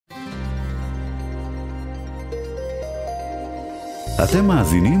אתם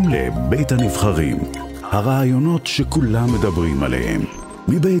מאזינים לבית הנבחרים, הרעיונות שכולם מדברים עליהם,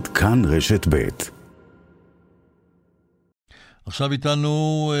 מבית כאן רשת בית. עכשיו איתנו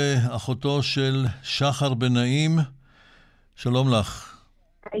אחותו של שחר בנעים. שלום לך.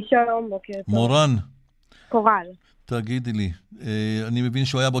 שלום, בוקר טוב. מורן. קורל. תגידי לי, אני מבין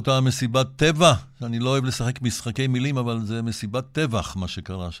שהוא היה באותה מסיבת טבע. אני לא אוהב לשחק משחקי מילים, אבל זה מסיבת טבח מה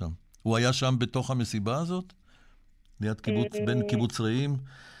שקרה שם. הוא היה שם בתוך המסיבה הזאת? ליד קיבוץ, בין קיבוץ רעים?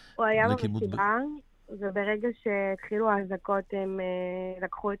 הוא היה במסיבה, וברגע שהתחילו ההזקות הם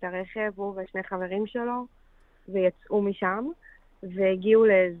לקחו את הרכב, הוא ושני חברים שלו, ויצאו משם, והגיעו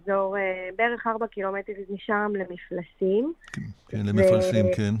לאזור בערך 4 קילומטר משם למפלסים. כן, למפלסים,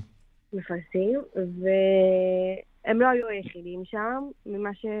 כן. מפלסים, והם לא היו היחידים שם, ממה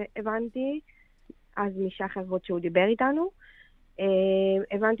שהבנתי, אז משחר עוד שהוא דיבר איתנו.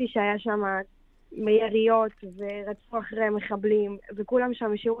 הבנתי שהיה שם מיריות ורצו אחרי מחבלים, וכולם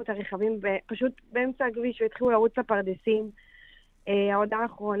שם השאירו את הרכבים פשוט באמצע הכביש והתחילו לרוץ לפרדסים. ההודעה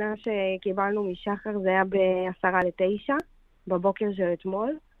האחרונה שקיבלנו משחר זה היה ב8:50 בבוקר של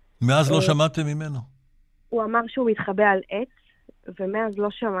אתמול. מאז לא שמעתם ממנו? הוא אמר שהוא מתחבא על עץ, ומאז לא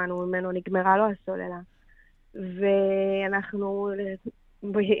שמענו ממנו, נגמרה לו הסוללה. ואנחנו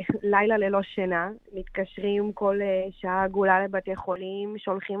בלילה ללא שינה, מתקשרים כל שעה עגולה לבתי חולים,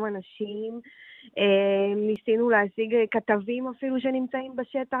 שולחים אנשים, ניסינו להשיג כתבים אפילו שנמצאים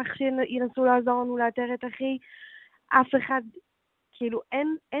בשטח, שינסו לעזור לנו לאתר את אחי. אף אחד, כאילו,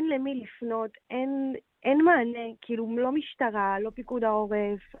 אין למי לפנות, אין מענה, כאילו, לא משטרה, לא פיקוד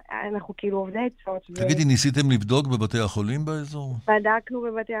העורף, אנחנו כאילו עובדי עצות. תגידי, ניסיתם לבדוק בבתי החולים באזור? בדקנו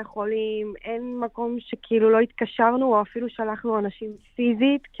בבתי החולים, אין מקום שכאילו לא התקשרנו, או אפילו שלחנו אנשים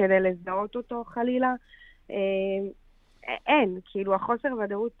פיזית כדי לזהות אותו חלילה. אין, כאילו, החוסר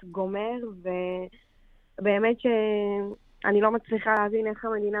וודאות גומר, ובאמת שאני לא מצליחה להבין איך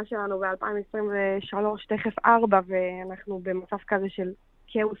המדינה שלנו ב-2023, תכף 4, ואנחנו במצב כזה של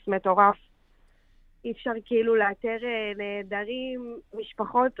כאוס מטורף. אי אפשר כאילו לאתר נהדרים,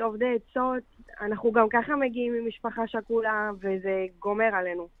 משפחות, עובדי עצות. אנחנו גם ככה מגיעים ממשפחה שכולה, וזה גומר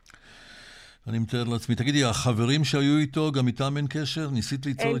עלינו. אני מתאר לעצמי. תגידי, החברים שהיו איתו, גם איתם אין קשר? ניסית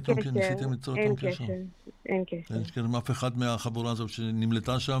ליצור איתם? אין קשר. ניסיתם ליצור איתם קשר? אין קשר. אין קשר עם אף אחד מהחבורה הזאת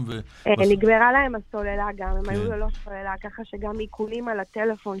שנמלטה שם? נגמרה להם הסוללה גם, הם היו ללא סוללה, ככה שגם עיקולים על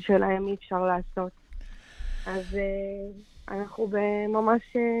הטלפון שלהם אי אפשר לעשות. אז אנחנו בממש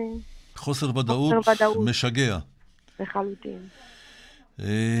חוסר וודאות משגע. לחלוטין.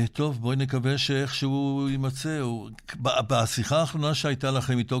 טוב, בואי נקווה שאיכשהו יימצא. בשיחה האחרונה שהייתה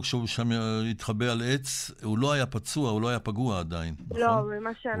לכם איתו, כשהוא שם התחבא על עץ, הוא לא היה פצוע, הוא לא היה פגוע עדיין, נכון? לא,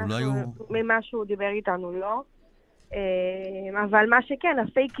 ממה שהוא דיבר איתנו, לא. אבל מה שכן,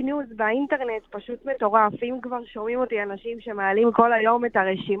 הפייק ניוז באינטרנט פשוט מטורף. אם כבר שומעים אותי אנשים שמעלים כל היום את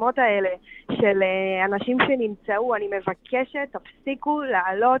הרשימות האלה של אנשים שנמצאו, אני מבקשת, תפסיקו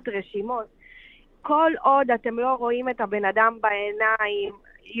להעלות רשימות. כל עוד אתם לא רואים את הבן אדם בעיניים,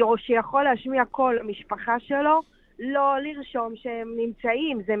 שיכול להשמיע כל משפחה שלו, לא לרשום שהם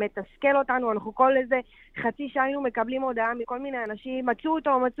נמצאים. זה מתסכל אותנו. אנחנו כל איזה חצי שעה היינו מקבלים הודעה מכל מיני אנשים, מצאו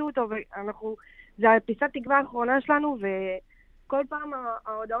אותו, ואנחנו, זה הפיסת תקווה האחרונה שלנו, וכל פעם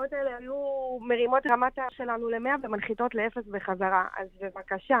ההודעות האלה היו מרימות רמת שלנו ל100 ומנחיתות ל0 בחזרה. אז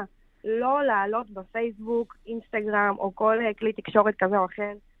בבקשה, לא לעלות בפייסבוק, אינסטגרם או כל כלי תקשורת כזה או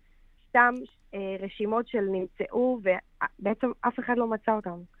אחר, סתם רשימות של נמצאו, ובעצם אף אחד לא מצא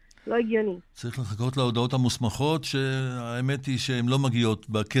אותם. לא הגיוני. צריך לחכות להודעות המוסמכות, שהאמת היא שהן לא מגיעות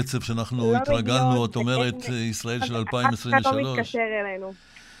בקצב שאנחנו התרגלנו, את אומרת, ישראל של 2023. אף אחד לא מתקשר אלינו.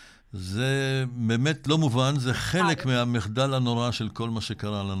 זה באמת לא מובן, זה חלק מהמחדל הנורא של כל מה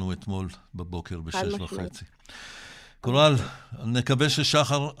שקרה לנו אתמול בבוקר ב6:30. קורל, נקווה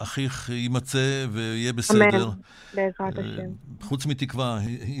ששחר אחיך יימצא ויהיה בסדר. אמן, בעזרת השם. חוץ מתקווה,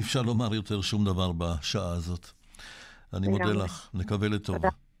 אי אפשר לומר יותר שום דבר בשעה הזאת. אני מודה לך, נקווה לטוב.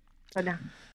 תודה.